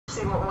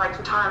See what we're like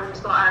for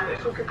times, but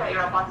if we could get you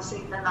up on the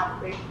scene, then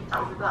that would be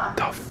better.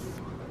 Tough.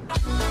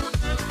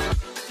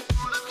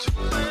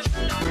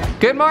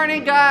 Good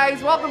morning,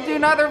 guys. Welcome to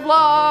another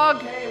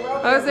vlog. Hey,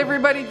 welcome. How's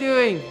everybody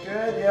doing?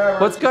 Good,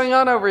 yeah. What's going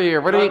on over here?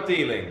 What are you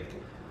dealing?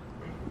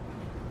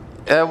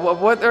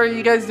 What are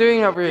you guys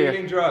doing over here?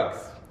 Dealing drugs.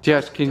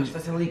 Josh, can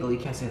That's illegal, you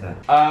can't say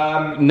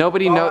that.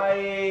 nobody know?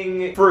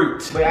 Buying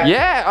fruit.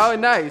 Yeah. Oh,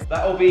 nice.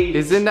 That'll be.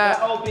 Isn't that?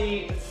 That'll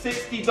be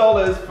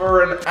 $60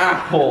 for an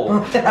apple.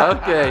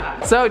 Okay.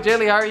 So,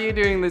 Jelly, how are you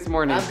doing this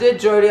morning? I'm good,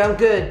 Jordy, I'm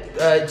good.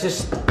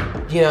 Just,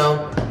 you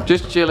know.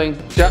 Just chilling.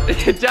 Josh,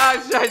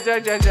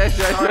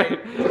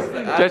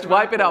 Josh,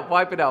 wipe it up,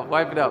 wipe it up,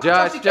 wipe it up.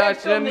 Josh,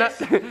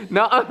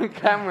 not on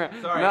camera.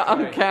 Sorry, not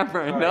sorry. on camera,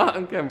 Sorry. not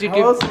on camera.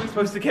 How else are we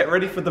supposed to get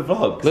ready for the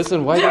vlog?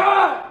 Listen, why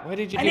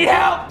did you I need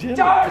help!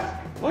 Josh!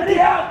 I need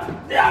help!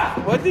 Yeah!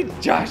 What did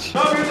Josh?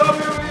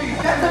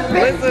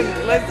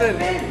 WWE!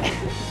 Listen.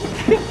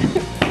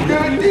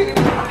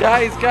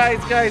 Guys.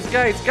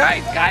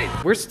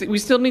 We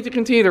still need to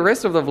continue the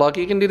rest of the vlog.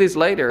 You can do this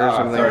later or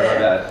something. Sorry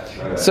about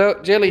that. So,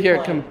 Jelly,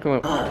 here, come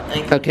on.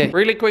 Thank you. Okay,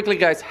 really quickly,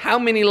 guys. How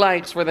many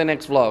likes for the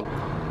next vlog?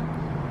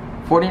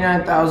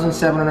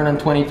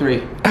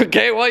 49,723.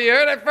 Okay, well, you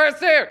heard it first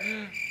here.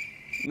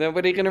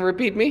 Nobody gonna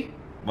repeat me?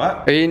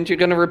 What? Aren't you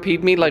gonna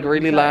repeat me like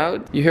really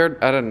loud? You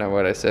heard? I don't know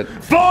what I said.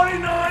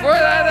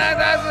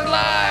 49,000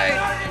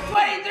 likes.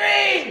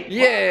 23!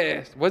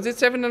 Yes. Was it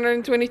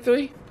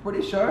 723?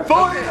 Pretty sure.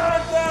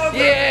 49,000!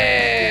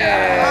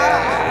 Yes.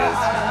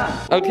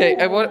 Okay.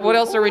 What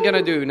else are we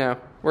gonna do now?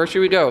 Where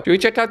should we go? Should we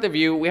check out the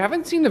view? We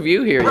haven't seen the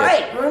view here yet.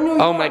 Right! We're in New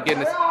Oh York. my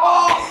goodness.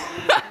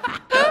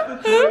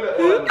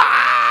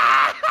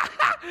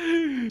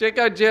 Check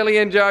out Jelly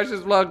and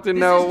Josh's vlog to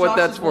know what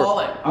that's for.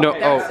 Wallet. No. Okay,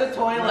 that's the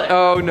toilet.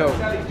 Oh no.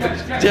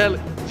 Jelly.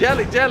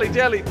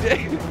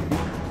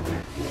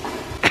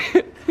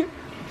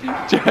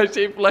 Josh,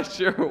 he flushed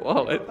your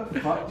wallet. What the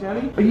fuck,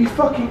 Jelly? Are you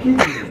fucking kidding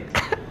me?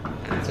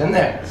 It's in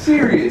there.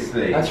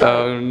 Seriously? That's right.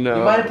 Oh no.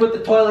 You might have put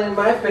the toilet in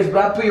my face,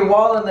 but I put your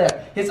wallet in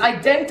there. His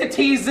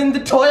identity's in the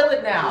toilet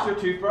Is now. your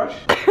toothbrush?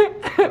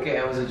 Okay,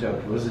 it was a joke.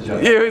 It was a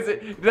joke.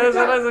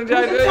 Listen,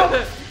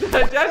 Josh.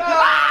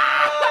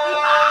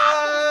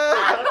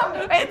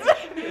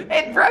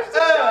 It brushed the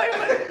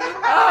toilet.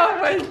 Oh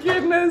my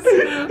goodness.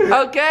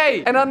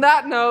 Okay, and on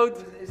that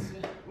note,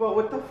 Well,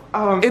 what the f-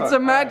 Oh, I'm it's sorry. a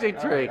magic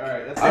trick.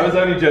 Alright, I was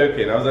only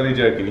joking.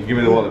 You give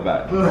me the wallet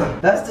back.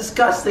 That's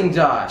disgusting,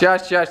 Josh.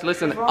 Josh,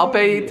 listen, I'll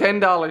pay you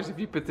 $10 if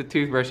you put the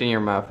toothbrush in your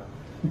mouth.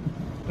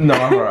 No,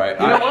 I'm alright.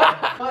 You know what?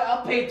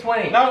 I'll pay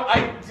 20. No,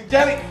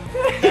 Jelly!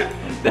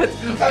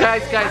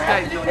 Guys,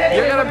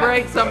 you're gonna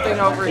break something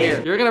over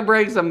here. You're gonna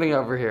break something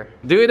over here.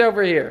 Do it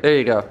over here. There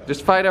you go.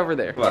 Just fight over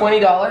there.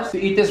 $20 to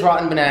eat this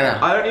rotten banana.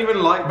 I don't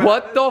even like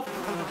What the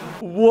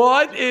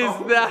What is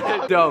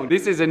that? Don't.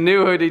 This is a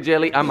new hoodie,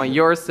 Jelly. I'm on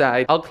your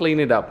side. I'll clean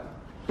it up.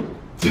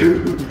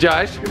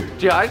 Josh,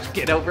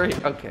 get over here.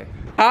 Okay.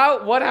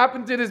 What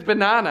happened to this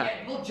banana?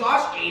 Well,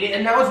 Josh ate it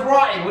and now it's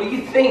rotten. What do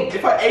you think?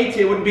 If I ate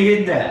it, it wouldn't be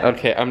in there.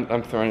 Okay,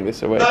 I'm throwing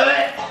this away.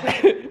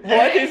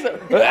 What is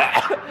it?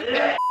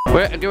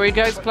 Are we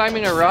guys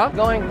climbing a rock?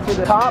 Going to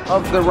the top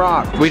of the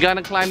rock. We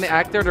gonna climb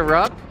the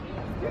rock?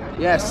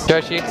 Yes.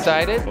 Josh, you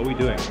excited? What are we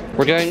doing?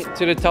 We're going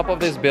to the top of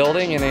this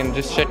building and then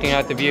just checking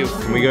out the view.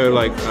 Can we go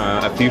like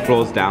a few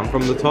floors down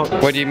from the top?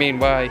 What do you mean,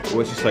 why?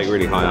 Or it's just like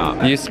really high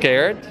up? You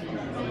scared?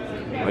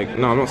 Like,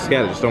 no, I'm not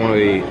scared. I just don't want to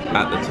be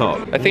at the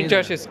top. I think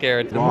Josh is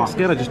scared. I'm not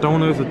scared. I just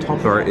don't want to go to the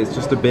top, or it's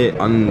just a bit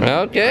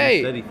Okay,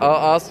 unsteady.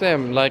 I'll ask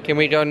him. Like, can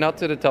we go not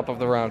to the top of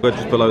the rock? Go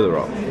just below the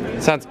rock.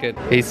 Sounds good.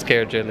 He's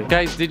scared, Jelly.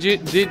 Guys, did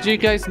you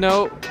guys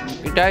know?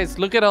 Guys,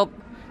 look at all.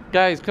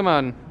 Guys, come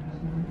on.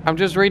 I'm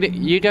just reading.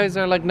 You guys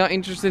are like not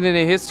interested in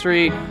the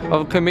history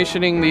of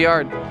commissioning the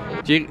art.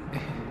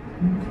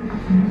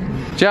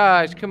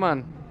 Josh, come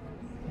on.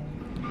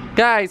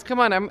 Guys, come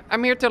on.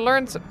 I'm here to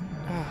learn.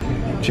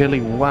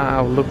 Jelly,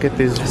 wow, look at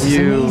this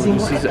view.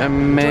 This is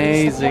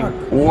amazing.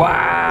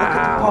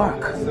 Wow.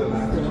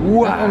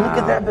 Wow. Look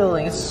at that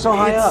building. It's so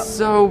high up. It's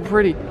so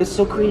pretty. It's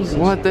so crazy.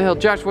 What the hell?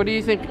 Josh, what do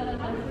you think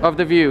of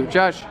the view?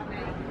 Josh?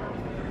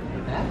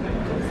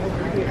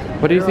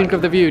 What do you think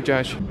of the view,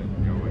 Josh?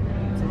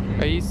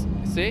 Are you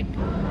sick?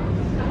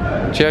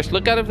 Josh,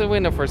 look out of the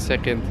window for a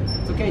second.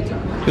 It's okay,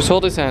 Josh. Just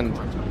hold his hand.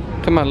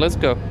 Come on, let's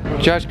go.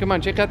 Josh, come on,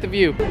 check out the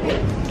view.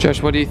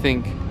 Josh, what do you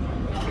think?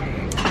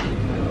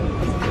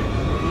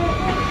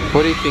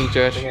 What do you think,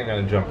 Josh? I think I'm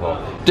gonna jump off.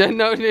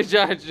 No,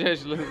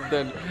 Josh,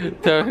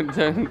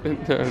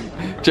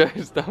 don't. Josh,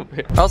 stop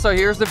it. Also,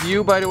 here's the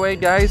view, by the way,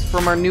 guys,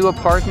 from our new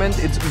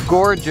apartment. It's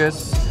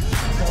gorgeous.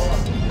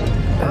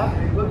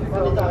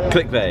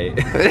 Clickbait.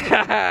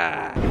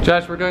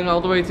 Josh, we're going all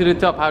the way to the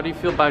top. How do you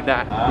feel about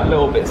that? A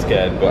little bit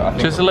scared, but I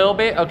think Just a little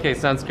bit? Okay,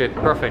 sounds good.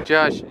 Perfect.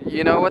 Josh,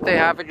 you know what they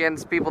have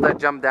against people that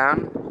jump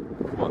down?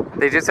 What?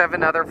 They just have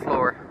another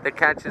floor that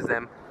catches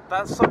them.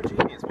 That's so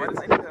genius. Why does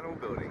they do that in all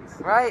buildings?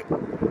 Right?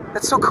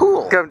 That's so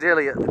cool. Come,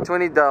 Jelly,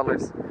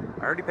 $20.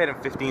 I already paid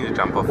him 15 to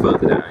jump off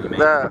further down. You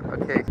mean?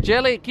 Okay.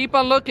 Jelly, keep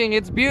on looking.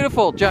 It's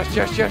beautiful. Josh,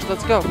 let's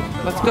go.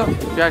 Let's go.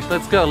 Josh,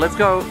 let's go. Let's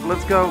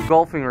go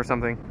golfing or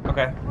something.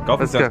 Okay.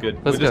 Golfing sounds good.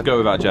 Let's just go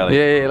without Jelly.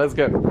 Yeah, let's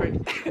go.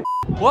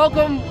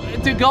 Welcome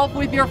to Golf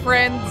with Your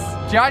Friends.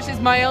 Josh is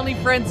my only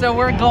friend, so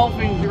we're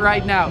golfing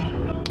right now.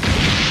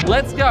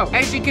 Let's go.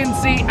 As you can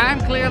see, I'm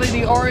clearly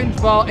the orange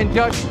ball, and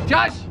Josh.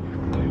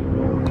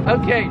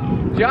 Okay,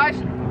 Josh.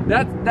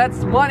 That's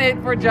one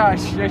hit for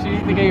Josh. Josh, you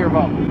need to get your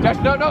ball. Josh,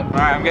 no. All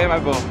right, I'm getting my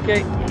ball.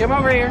 Okay, come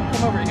over here.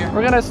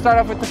 We're gonna start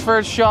off with the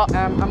first shot.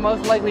 I'm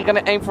most likely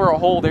gonna aim for a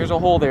hole. There's a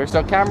hole there.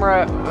 So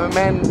camera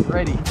man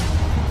ready.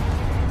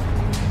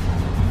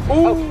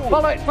 Oh,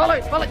 follow it.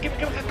 Give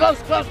it close.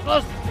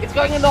 It's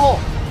going in the hole.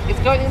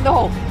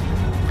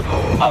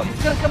 Oh,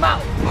 it's gonna come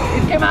out.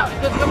 It came out.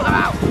 It's gonna come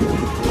out.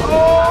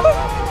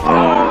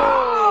 Oh!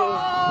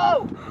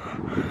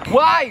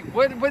 Why?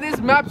 When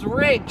this map's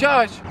rigged,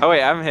 Josh. Oh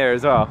wait, I'm here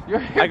as well. You're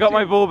here I got too.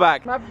 my ball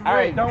back. Map's All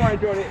right, rigged. don't worry,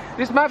 Jordy.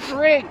 This map's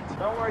rigged.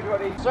 Don't worry,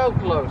 Jordy. So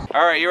close.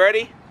 All right, you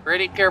ready?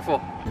 Ready?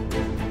 Careful.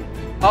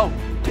 Oh!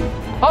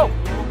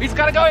 He's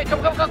gotta go in.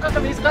 Come.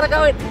 He's gotta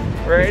go in.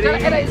 Ready?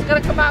 He's gonna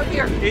come out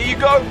here. Here you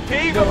go.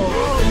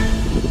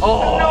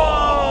 Oh!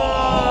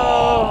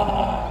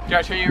 No!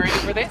 Josh, are you ready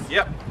for this?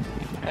 Yep.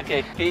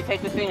 Okay. Can you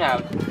take the thing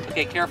out?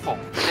 Okay, careful.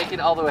 Take it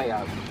all the way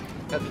out.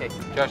 Okay,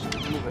 Josh,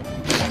 move it.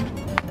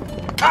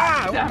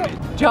 Ah! Damn it,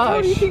 Josh.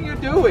 What do you think you're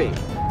doing?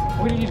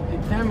 What are you?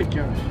 Damn it,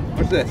 Josh.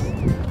 What's this?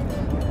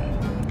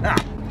 Ah!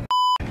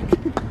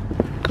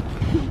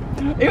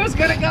 It was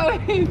gonna go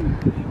in.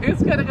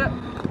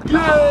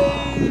 Yay!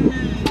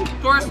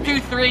 Course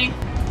 2-3.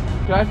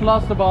 Josh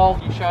lost the ball.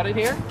 You shot it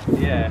here?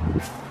 Yeah.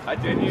 I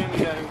genuinely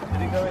go.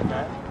 Did it go in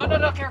there?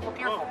 No, careful.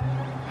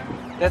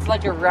 That's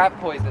like a rat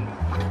poison.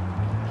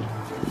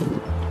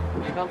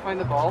 You can't find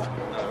the ball?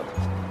 No.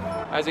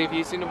 Isaiah, have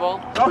you seen the ball?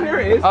 Oh, here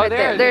it is. Oh,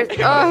 there.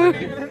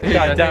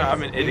 God damn,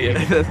 I'm an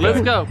idiot. Let's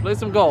go. Play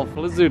some golf.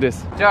 Let's do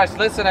this. Josh,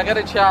 listen, I got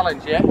a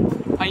challenge, yeah?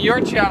 On your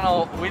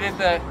channel, we did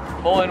the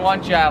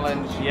hole-in-one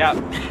challenge. Yep.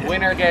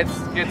 Winner gets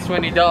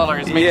 $20.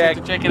 Make sure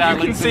to check it out.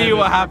 You can see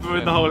what happened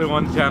with the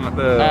hole-in-one channel.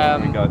 Oh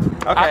my god.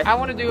 Okay. I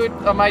want to do it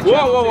on my channel.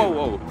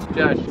 Whoa.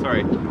 Josh.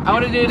 Sorry. I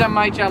want to do it on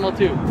my channel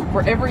too.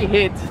 For every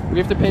hit, we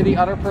have to pay the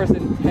other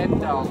person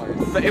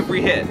 $10. For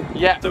every hit?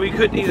 Yeah. So we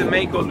could either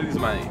make or lose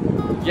money?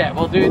 Yeah,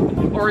 we'll do it,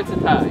 or it's a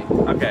tie.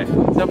 Okay.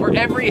 So for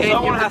every hit,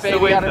 someone you have has to pay to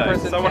win the other though.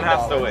 person Someone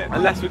has to $10. win.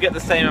 Unless we get the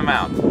same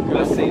amount.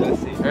 Let's see.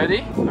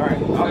 Ready?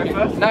 Alright, I'll go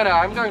first? No,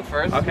 I'm going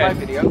first. Okay. It's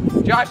my video.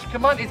 Josh,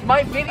 come on, it's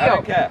my video. I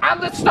don't care. I'm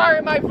the star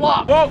in my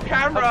vlog. Whoa,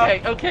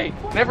 camera! Okay.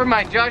 Never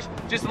mind. Josh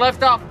just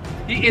left off.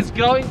 He is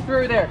going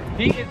through there.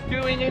 He is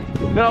doing it.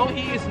 No,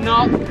 he is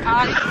not.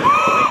 I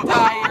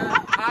retire.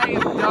 I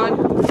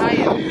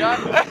am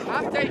done.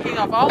 I'm taking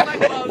off all my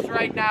clothes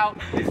right now.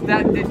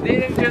 That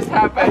didn't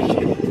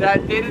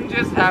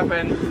just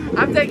happen.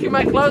 I'm taking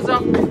my clothes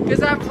off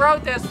because I'm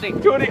protesting.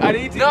 Jordy, I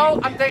need to. No,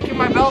 I'm taking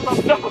my belt off.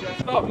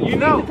 Stop. You need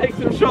to take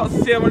some shots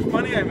to see how much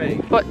money I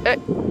make. But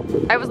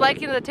I was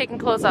liking the taking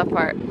clothes off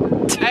part.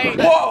 Hey,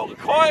 Whoa,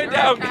 quiet you're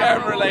down, a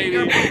camera lady.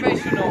 You're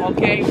professional,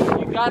 okay?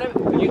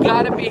 You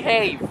gotta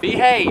behave.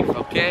 Behave,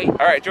 okay? All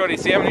right, Jordy,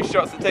 see how many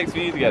shots it takes for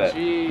you to get it.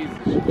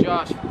 Jesus,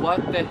 Josh,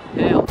 what the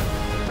hell?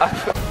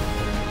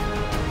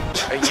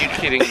 Are you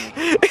kidding me?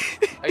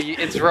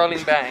 It's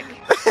rolling back.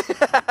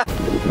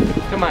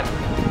 Come on.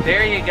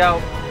 There you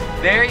go.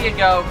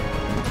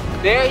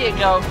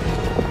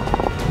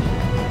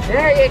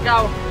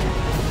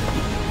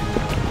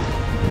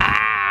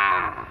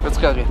 Ah! Let's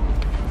go again.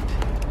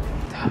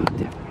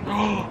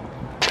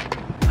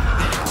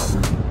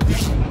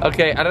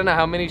 Okay, I don't know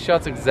how many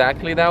shots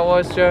exactly that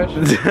was, Josh.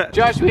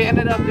 Josh, we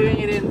ended up doing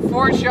it in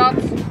 4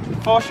 shots.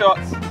 4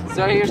 shots.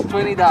 So here's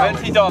 $20.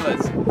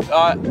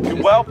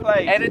 $20. Well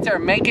played. Editor,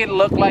 make it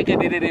look like I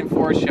did it in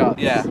 4 shots.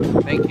 Yeah.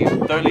 Thank you.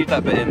 Don't leave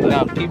that bit in there.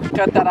 No,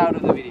 cut that out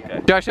of the video.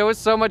 Okay. Josh, it was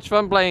so much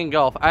fun playing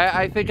golf.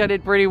 I think I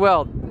did pretty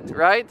well,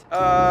 right?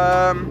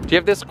 Do you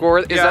have the score?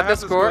 Is yeah, that I the have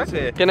score? scores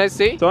here. Can I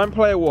see? So I'm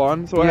player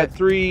 1, so I Yeah. had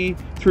 3,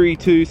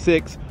 2,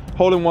 6,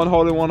 hole in one. Yeah.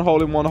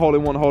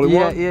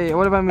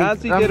 What about me?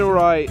 Nancy did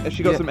alright,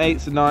 she got some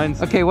 8s and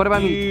 9s. Okay, what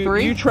about me?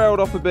 3? You trailed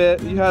off a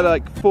bit, you had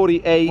like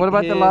 48. What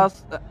about here. the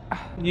last?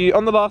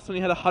 On the last one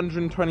you had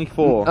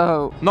 124.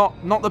 Oh.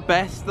 Not the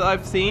best that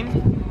I've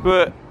seen,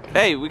 but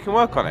hey, we can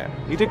work on it.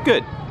 You did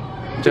good.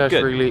 Josh,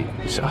 good. really.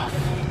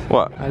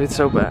 What? I did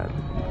so bad.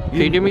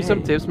 Can you give me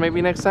some tips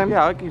maybe next time?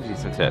 Yeah, I'll give you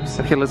some tips.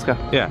 Okay, let's go.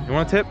 Yeah, you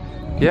want a tip?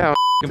 Yeah.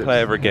 You can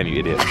play over again, you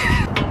idiot.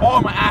 Oh,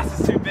 my ass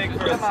is too big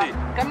for a seat.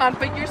 Come on,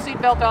 put your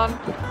seatbelt on.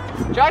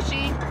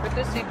 Joshy, put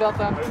the seatbelt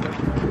on.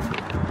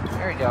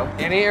 There we go.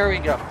 And here we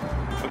go.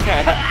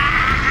 Okay.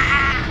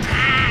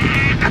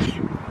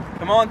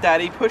 Come on,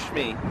 Daddy, push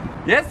me.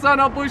 Yes, son,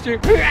 I'll push you.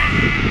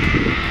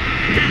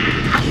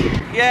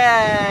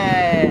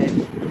 Yay!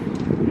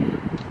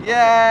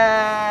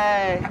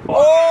 Yay!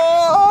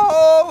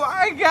 Oh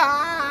my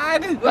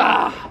God!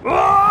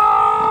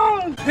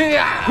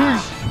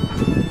 Yeah.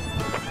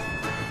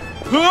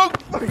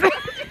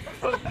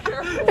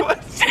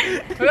 What's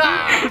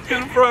I was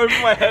gonna throw over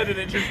my head and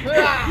it just.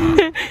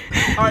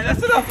 Alright,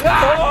 that's enough.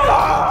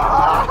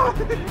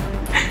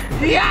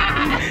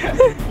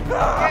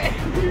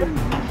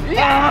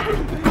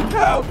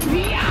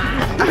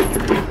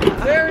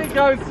 There we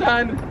go,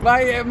 son.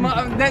 My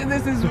mom.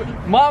 This is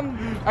mom.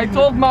 I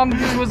told mom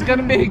this was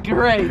gonna be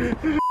great.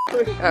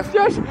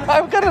 Josh,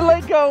 I'm gonna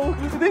let go.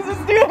 This is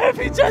too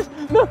heavy, Josh.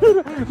 No.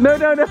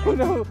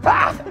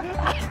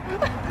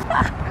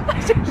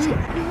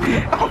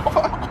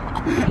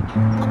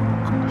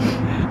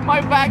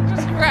 My back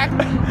just cracked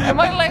and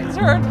my legs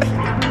hurt.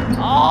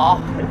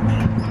 Oh.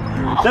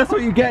 That's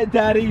what you get,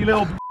 Daddy, you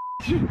little.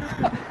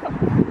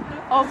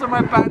 Also,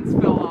 my pants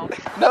fell off.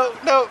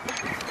 No.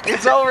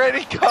 It's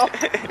already come.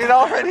 It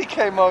already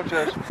came out,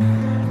 Josh.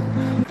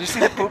 Did you see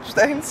the poop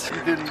stains?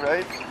 You didn't,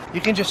 right?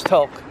 You can just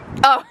talk.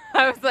 Oh,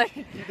 I was like,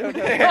 You don't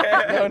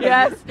know. No.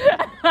 yes.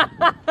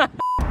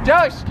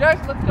 Josh,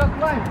 let's go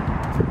climb.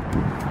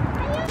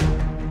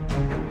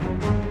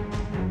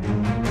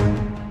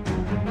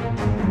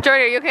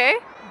 Jordy, are you okay?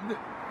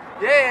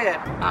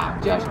 Yeah.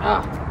 Josh,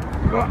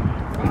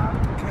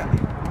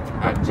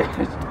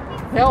 Josh,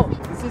 help.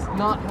 This is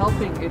not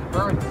helping. It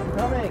hurts. I'm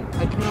coming.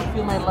 I cannot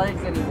feel my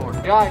legs anymore.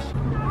 Josh.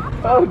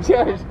 Oh,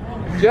 Josh.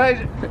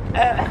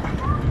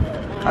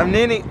 I'm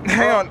nearly.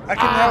 Hang on, I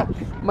can help.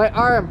 My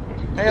arm.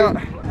 Hang on.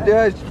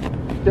 Josh,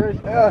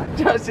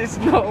 it's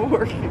not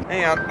working.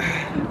 Hang on.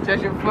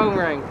 Josh, your phone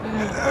rang.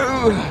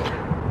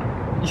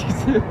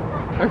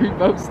 Are we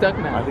both stuck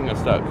now? I think I'm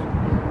stuck.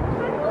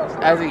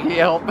 As he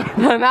help.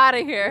 I'm out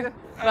of here.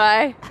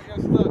 Bye.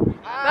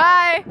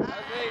 Bye.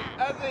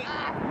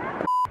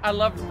 I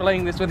love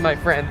playing this with my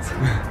friends.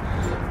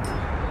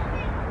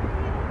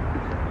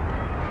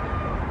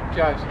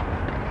 Josh.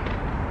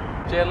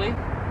 Jelly?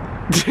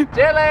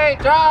 Jelly!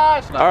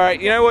 Josh!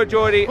 Alright, you know what,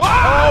 Jordy? Oh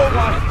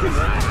my.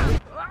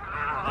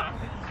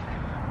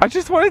 I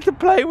just wanted to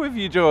play with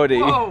you, Jordy.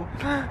 Oh,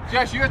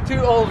 Josh, you're too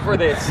old for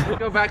this.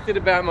 Go back to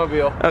the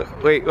Batmobile.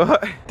 Wait,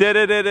 what?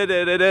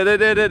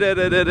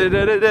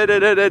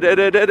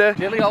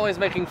 Jelly always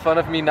making fun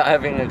of me not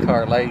having a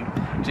car. Like,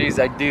 geez,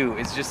 I do.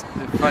 It's just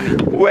funny.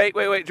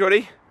 Wait,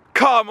 Jordy.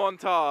 Car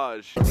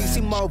montage.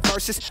 DC mode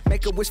versus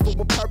make a wish for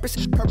a purpose.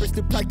 Purpose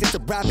to practice the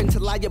rap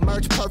until I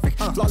emerge perfect.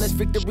 Flawless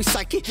victory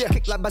psychic.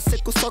 Kick like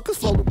bicycle circus.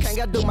 Flow can't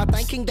I do my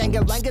thinking. Dang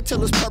it, lang it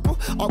till it's purple.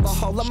 All the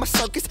whole of my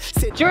circus.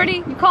 Sit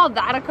Jordy, you called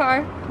that a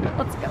car?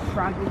 Let's go,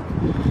 Froggy.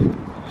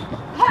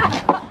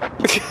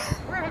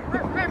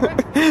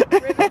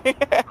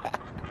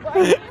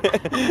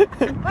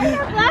 Why are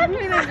you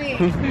laughing at me?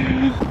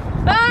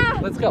 Ah!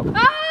 Let's go.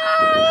 Ah!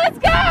 Let's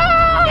go!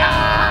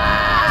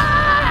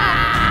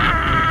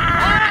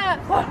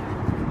 I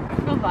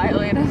feel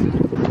violated.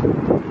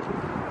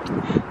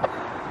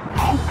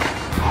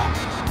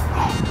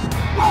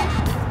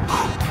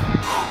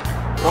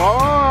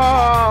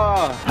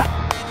 Oh!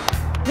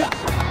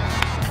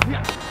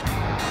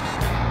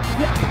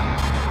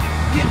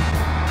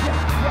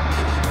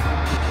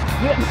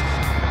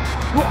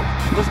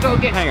 Let's go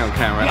again. Hang on,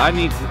 camera. I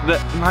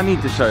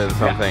need to show them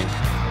something.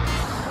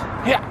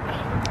 Yeah.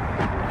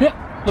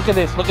 Look at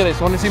this.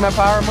 Want to see my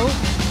power move?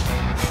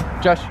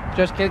 Josh,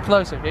 get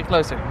closer. You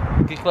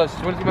want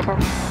to see my power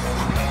move?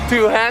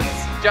 2 hands.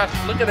 Josh,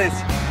 look at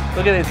this.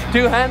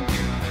 2 hands.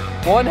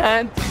 1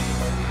 hand.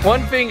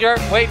 1 finger.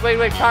 Wait.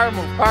 Power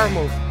move.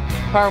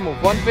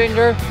 1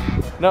 finger.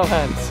 No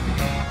hands.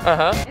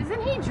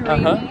 Isn't he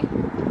dreamy?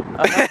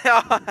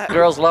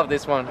 Girls love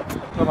this one.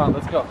 Come on,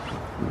 let's go.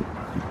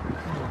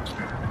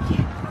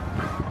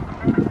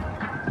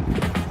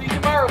 See you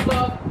tomorrow,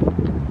 love.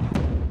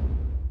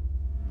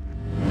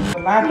 The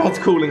landlord's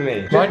calling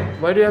me. Why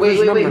do you have this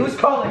number? Wait, who's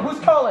calling?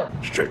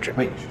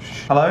 Wait,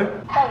 hello?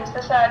 Hey, is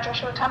this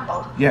Joshua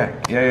Temple? Yeah,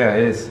 it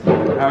is.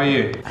 How are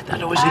you?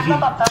 Not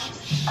bad,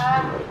 thanks.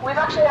 We've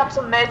actually had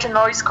some major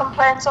noise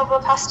complaints over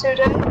the past 2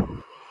 days.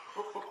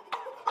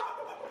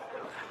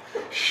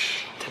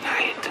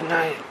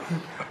 Tonight.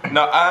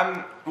 No,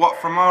 what,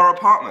 from our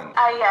apartment?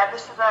 Yeah,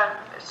 this is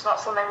it's not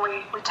something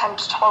we tend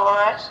to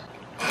tolerate.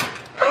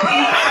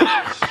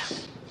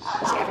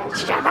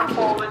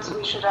 Forwards,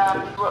 we should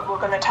we're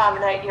going to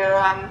terminate your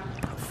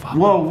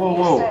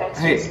Whoa.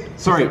 Hey,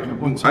 sorry.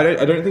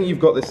 I don't think you've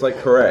got this like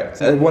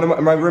correct. One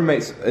of my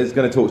roommates is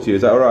going to talk to you.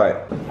 Is that all right?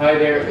 Hi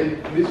there.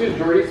 This is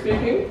Jordy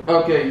speaking.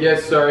 Okay.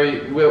 Yes.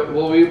 Sorry. We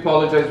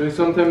apologize. We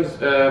sometimes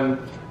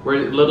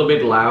we're a little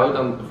bit loud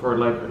for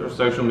like our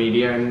social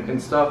media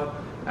and stuff.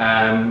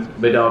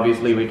 But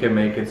obviously we can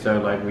make it so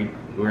like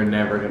we're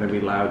never gonna be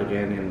loud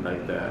again in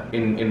like the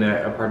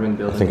apartment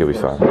building. I think it'll be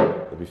fine.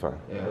 It'll be fine.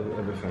 Yeah,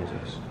 it'll be fine,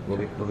 Josh. We'll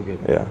be good.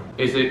 Yeah.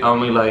 Is it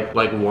only like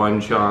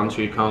 1 chance?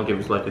 You can't give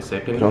us like a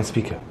second? Don't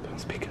speak up.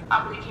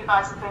 I believe you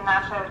guys have been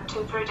there for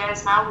 2-3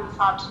 days now. We've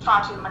had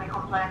far too many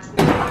complaints.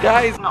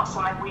 Guys. Not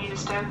something we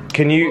used to.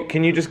 Can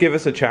you just give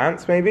us a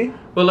chance, maybe?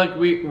 Well, like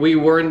we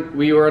were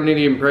under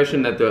the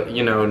impression that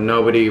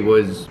nobody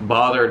was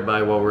bothered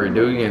by what we were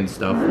doing and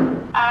stuff.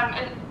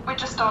 We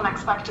just don't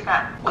expect to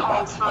get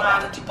calls for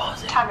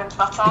tenants,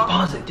 that's all.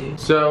 Deposit, dude.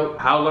 So,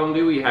 how long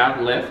do we have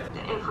left?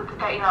 If we could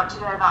get you out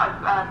today,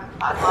 I'd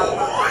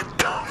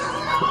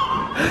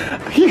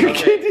You're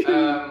kidding.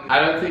 I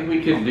don't think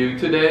we could do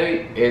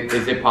today.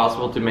 Is it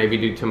possible to maybe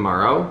do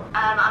tomorrow?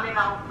 I mean,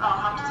 I'll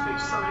have to speak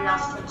to somebody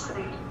else and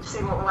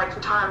see what we're like for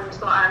timings,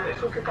 but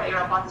if we could get you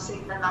up on this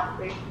evening, that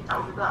would be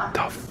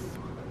better.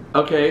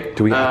 Okay.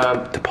 Do we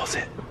have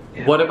deposit?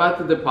 Yeah. What about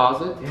the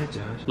deposit? Yeah,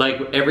 Josh. Like,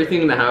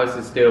 everything in the house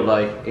is still,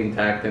 like,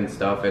 intact and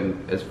stuff, and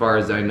as far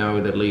as I know,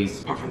 the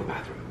lease... Apart from the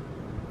bathroom.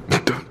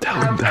 Don't tell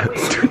him that.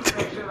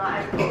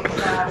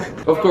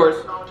 Of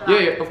course.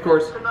 Yeah, of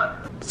course.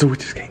 So we're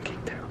just getting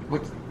kicked out.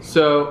 What?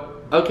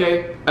 So,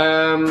 okay.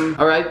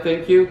 Alright,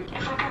 thank you. If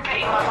we could get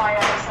you up by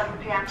 7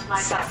 PM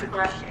tonight, that'd be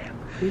great. Are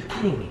you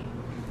kidding me?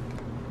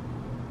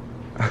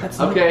 That's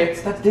Okay.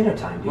 That's dinner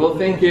time, dude. Well,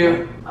 thank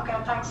you. Okay,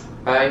 thanks.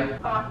 Bye.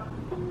 Bye.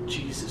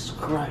 Jesus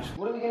Christ.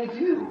 What are we gonna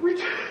do? Wait.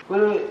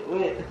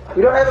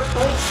 We don't have a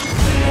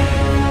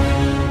place.